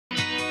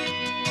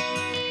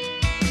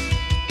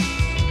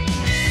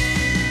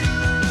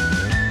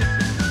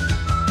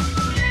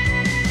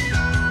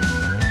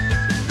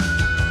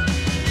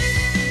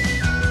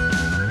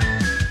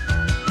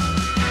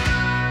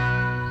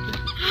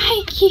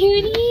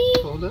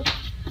cutie. Hold up.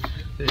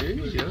 There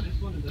you go.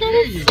 That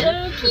is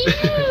so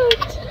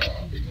cute.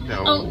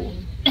 No. Oh.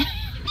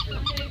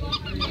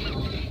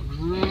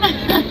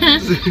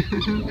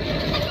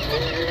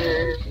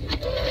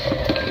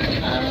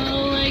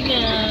 Oh my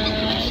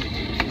god.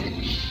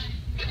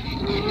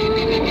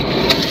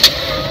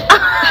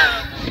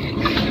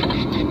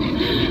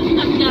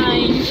 I'm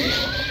dying.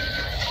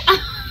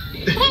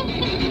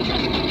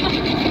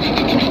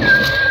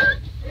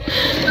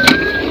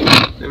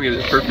 I mean,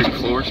 it's perfect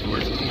floor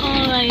sports.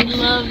 Oh, I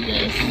love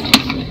this.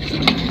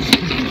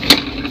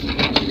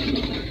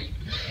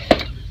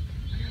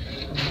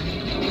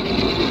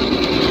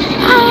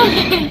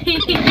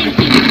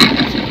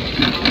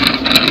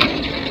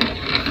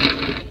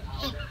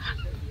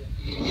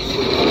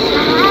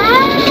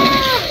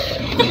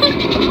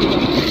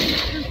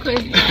 Of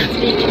course, Dad's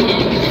making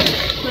him.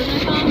 What's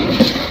that called?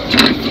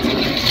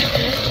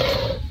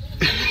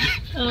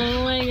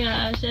 Oh my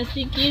gosh, that's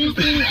the cutest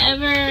thing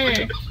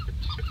ever.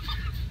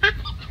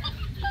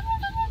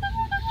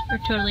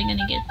 We're totally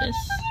gonna get this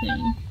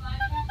soon.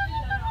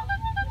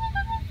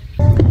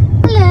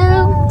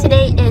 Hello!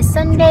 Today is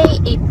Sunday,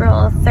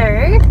 April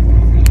 3rd,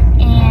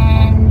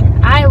 and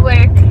I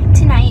work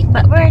tonight,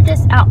 but we're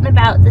just out and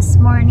about this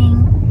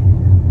morning,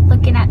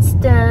 looking at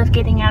stuff,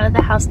 getting out of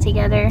the house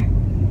together,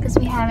 because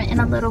we haven't in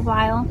a little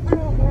while.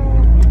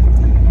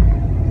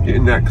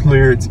 Getting that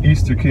clearance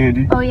Easter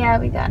candy. Oh yeah,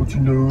 we got. What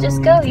you know?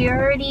 Just go,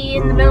 you're already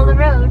in the middle of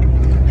the road.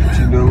 What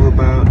you know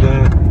about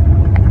that?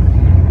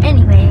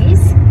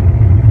 Anyways,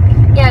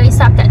 yeah, we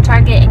stopped at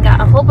Target and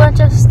got a whole bunch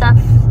of stuff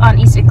on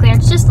Easter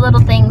clearance. Just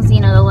little things, you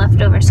know, the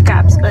leftover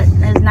scraps, but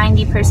it was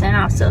 90%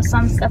 off, so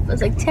some stuff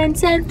was like 10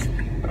 cents.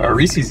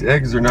 Reese's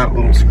eggs are not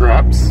little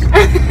scraps.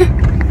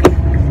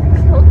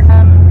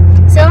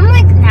 So I'm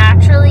like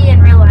naturally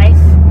in real life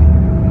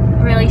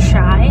really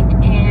shy,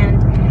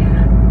 and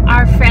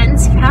our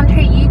friends found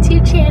her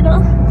YouTube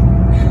channel,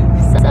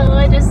 so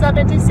I just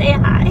wanted to say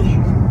hi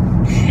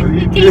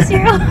in case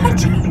you're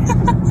watching.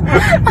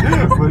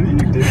 What are you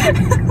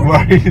doing?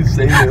 Why are you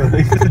saying it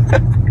like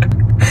that?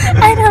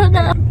 I don't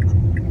know.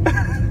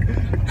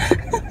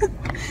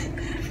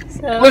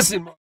 So,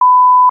 listen,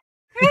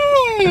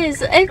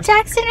 Chris, if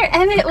Jackson or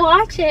Emmett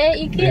watch it,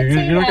 you can't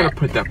say you're not that. gonna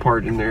put that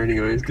part in there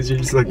anyways, because you're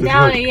just like this.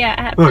 No, look, yeah,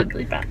 I have look, to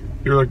bleep out.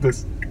 you're like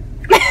this.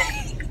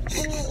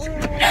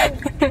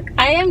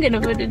 I am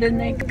gonna put it in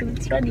there because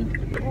it's funny.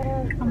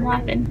 I'm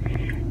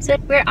laughing. So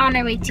we're on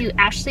our way to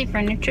Ashley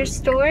Furniture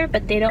Store,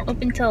 but they don't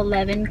open till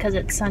 11 because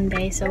it's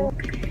Sunday, so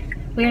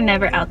we're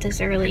never out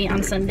this early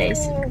on Sundays.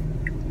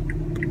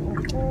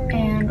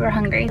 And we're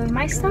hungry. We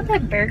might stop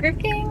at Burger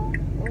King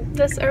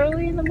this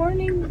early in the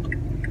morning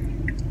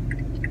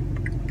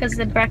because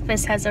the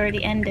breakfast has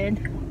already ended.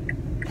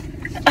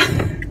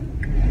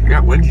 We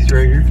got Wendy's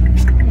right here.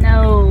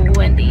 No,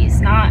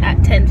 Wendy's, not at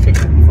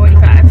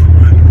 10:45.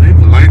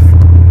 Live life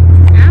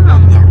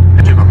on the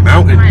edge of a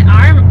mountain. My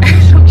arm.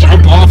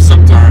 Jump off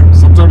sometimes.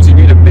 Sometimes you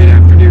need a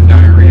mid-afternoon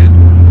diarrhea.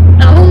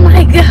 Oh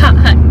my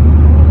god.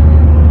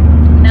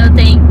 No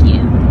thank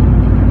you.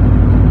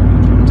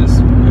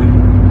 Just I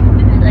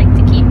like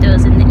to keep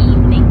those in the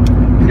evening.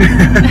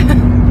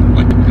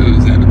 like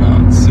those at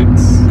about 6.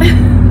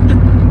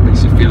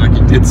 Makes you feel like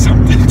you did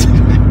something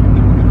today.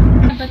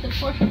 But the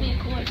 4th would be a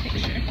cooler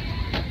picture.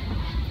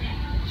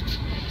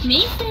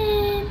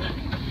 Mason!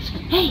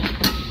 Hey!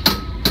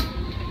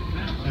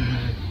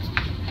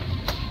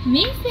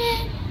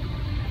 Mason!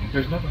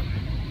 There's nobody.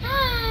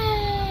 Hi!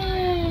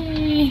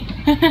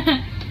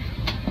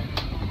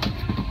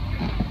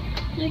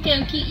 Look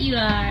how cute you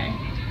are.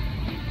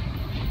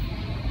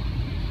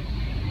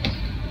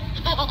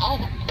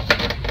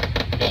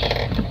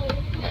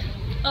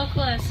 Oh,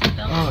 close.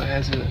 Oh, it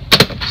has a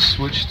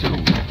switch to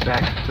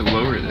back to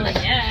lower this.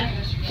 Well, yeah.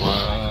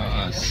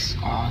 Wow, that's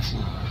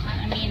awesome.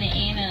 I mean, it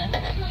ain't a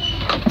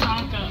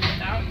Tonka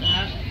without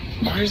that.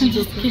 Why is it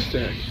so push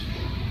stack?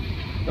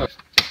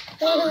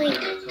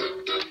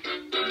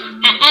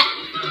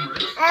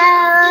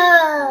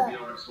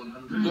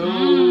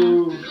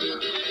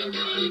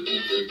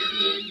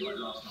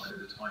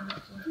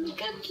 Look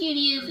how cute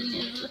he is in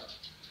his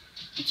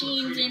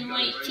jeans and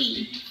white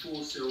tee.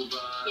 He's so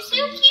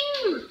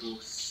cute!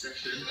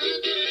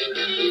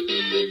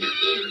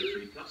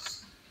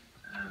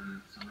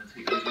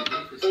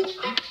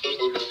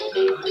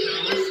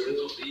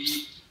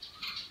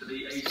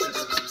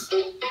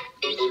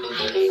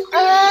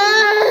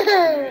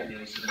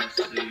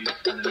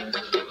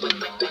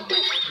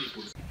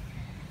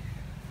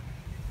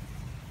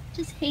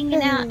 Just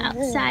hanging out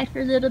outside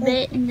for a little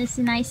bit in this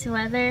nice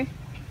weather.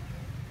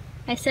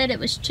 I said it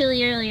was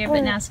chilly earlier,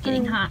 but now it's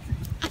getting hot.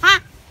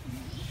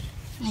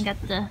 I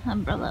got the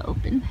umbrella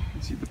open.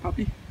 See the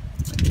puppy?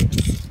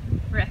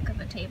 Wreck of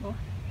a table.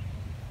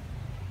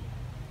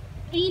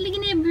 Are you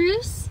looking at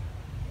Bruce?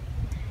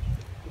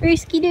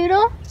 Brewski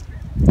Doodle?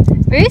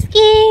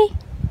 Brewski!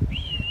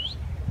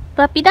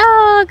 Puppy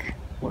dog!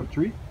 Want a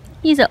treat?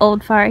 He's an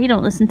old fart. He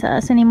don't listen to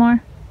us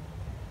anymore.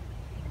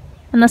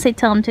 Unless I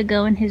tell him to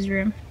go in his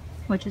room,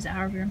 which is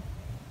our room.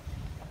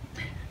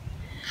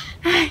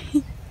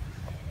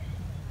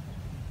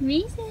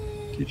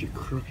 Veasy. Get your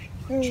crush.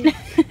 You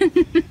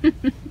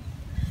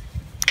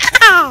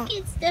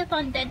can step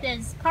on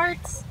Dada's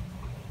parts.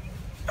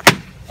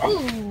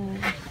 Ooh,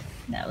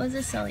 that was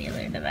a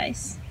cellular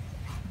device.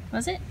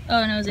 Was it?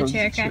 Oh no, it was a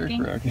chair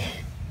cracking.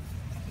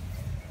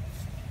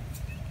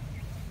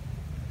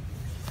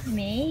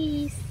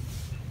 Mace.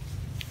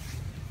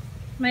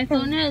 My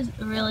phone has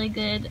really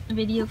good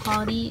video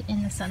quality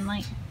in the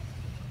sunlight.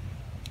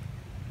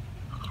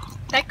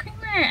 That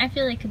creamer I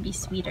feel like could be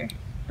sweeter,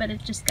 but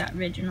it just got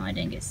original. I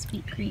didn't get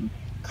sweet cream.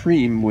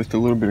 Cream with a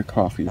little bit of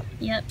coffee.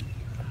 Yep.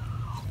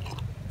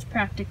 It's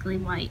practically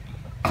white.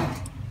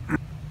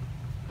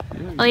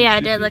 Oh yeah, I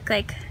did look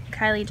like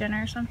Kylie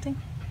Jenner or something.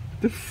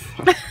 The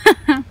fuck?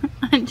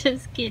 I'm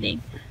just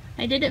kidding.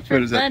 I did it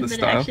for fun, but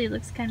it actually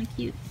looks kind of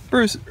cute.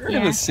 Bruce,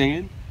 in the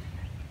sand.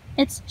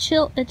 It's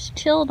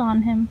chilled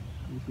on him.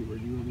 Where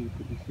do you want me to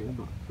put the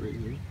sandbox? Right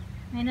here?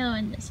 I know,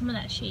 and some of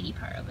that shady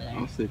part over there.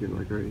 I was thinking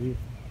like right here.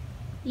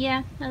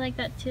 Yeah, I like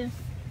that too.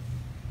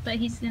 But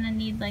he's gonna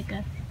need like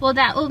a... Well,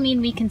 that will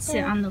mean we can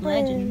sit on the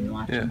ledge and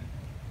watch him.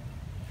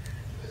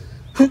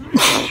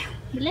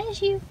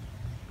 Bless you.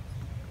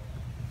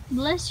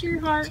 Bless your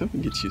heart. So we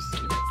can get you.